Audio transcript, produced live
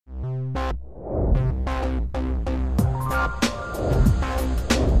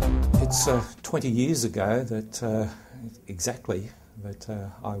It's 20 years ago that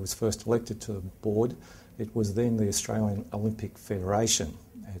I was first elected to the board. It was then the Australian Olympic Federation.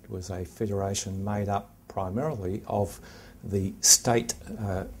 It was a federation made up primarily of the state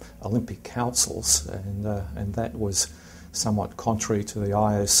Olympic councils, and that was somewhat contrary to the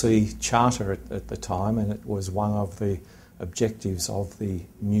AOC charter at the time, and it was one of the objectives of the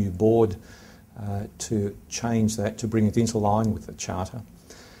new board to change that, to bring it into line with the charter.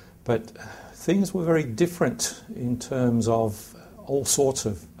 But things were very different in terms of all sorts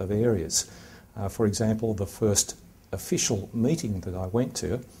of areas. For example, the first official meeting that I went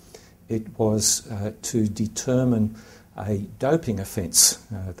to, it was to determine a doping offence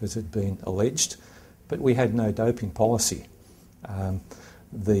that had been alleged, but we had no doping policy.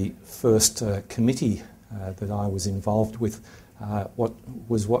 The first committee that I was involved with what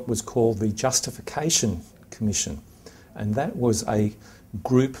was called the Justification Commission, and that was a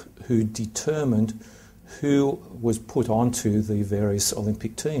group who determined who was put onto the various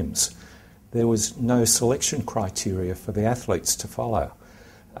Olympic teams. There was no selection criteria for the athletes to follow.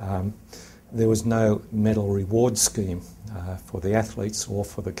 There was no medal reward scheme for the athletes or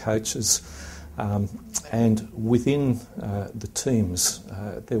for the coaches. And within the teams,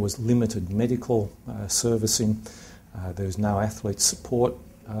 there was limited medical servicing. There was no athlete support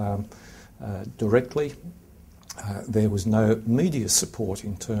directly. There was no media support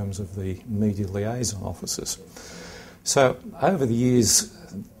in terms of the media liaison officers. So over the years,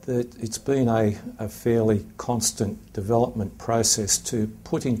 it's been a fairly constant development process to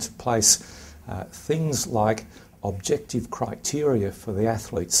put into place things like objective criteria for the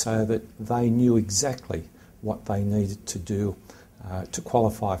athletes so that they knew exactly what they needed to do to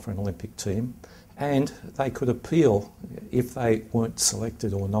qualify for an Olympic team, and they could appeal if they weren't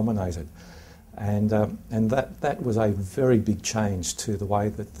selected or nominated. And that was a very big change to the way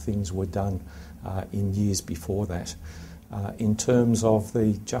that things were done in years before that. In terms of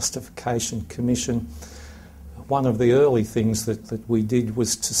the Justification Commission, one of the early things that we did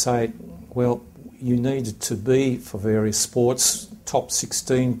was to say, well, you needed to be, for various sports, top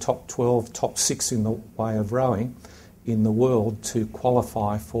 16, top 12, top 6 in the way of rowing in the world to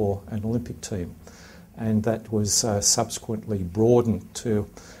qualify for an Olympic team. And that was subsequently broadened to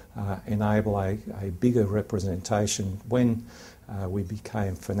enable a bigger representation when we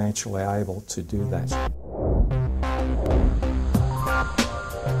became financially able to do that.